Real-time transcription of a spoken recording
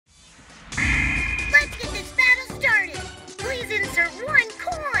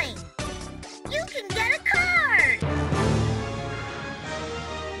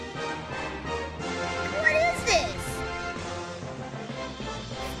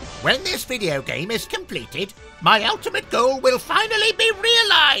When this video game is completed, my ultimate goal will finally be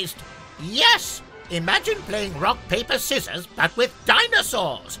realized. Yes, imagine playing rock, paper, scissors, but with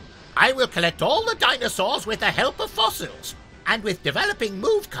dinosaurs. I will collect all the dinosaurs with the help of fossils. And with developing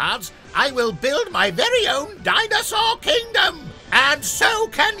move cards, I will build my very own Dinosaur Kingdom. And so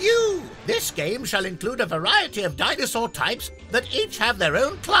can you. This game shall include a variety of dinosaur types that each have their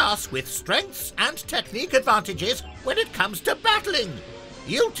own class with strengths and technique advantages when it comes to battling.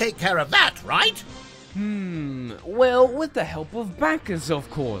 You'll take care of that, right? Well, with the help of backers, of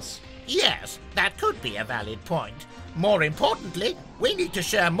course. Yes, that could be a valid point. More importantly, we need to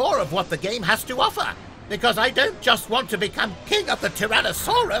share more of what the game has to offer. Because I don't just want to become king of the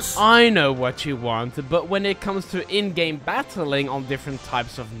Tyrannosaurus. I know what you want, but when it comes to in-game battling on different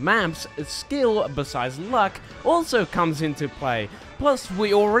types of maps, skill, besides luck, also comes into play. Plus,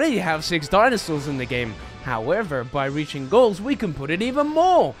 we already have 6 dinosaurs in the game. However, by reaching goals, we can put it even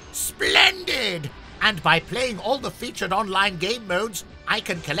more. Splendid! And by playing all the featured online game modes, I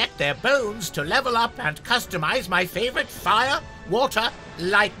can collect their bones to level up and customize my favorite fire, water,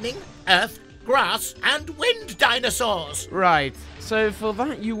 lightning, earth, grass, and wind dinosaurs. Right, so for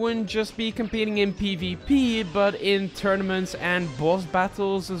that you wouldn't just be competing in PvP, but in tournaments and boss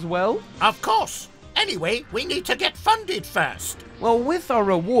battles as well? Of course. Anyway, we need to get funded first. Well, with our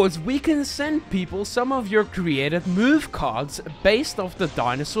rewards, we can send people some of your created move cards based off the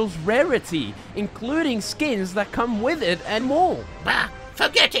dinosaur's rarity, including skins that come with it and more. Bah,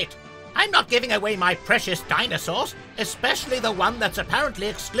 forget it. I'm not giving away my precious dinosaurs, especially the one that's apparently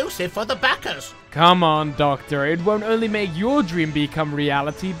exclusive for the backers. Come on, Doctor, it won't only make your dream become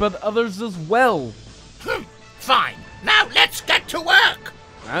reality, but others as well. Fine, now let's get to work!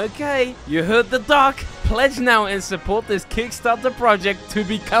 Okay, you heard the doc. Pledge now and support this Kickstarter project to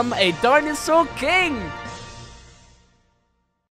become a Dinosaur King!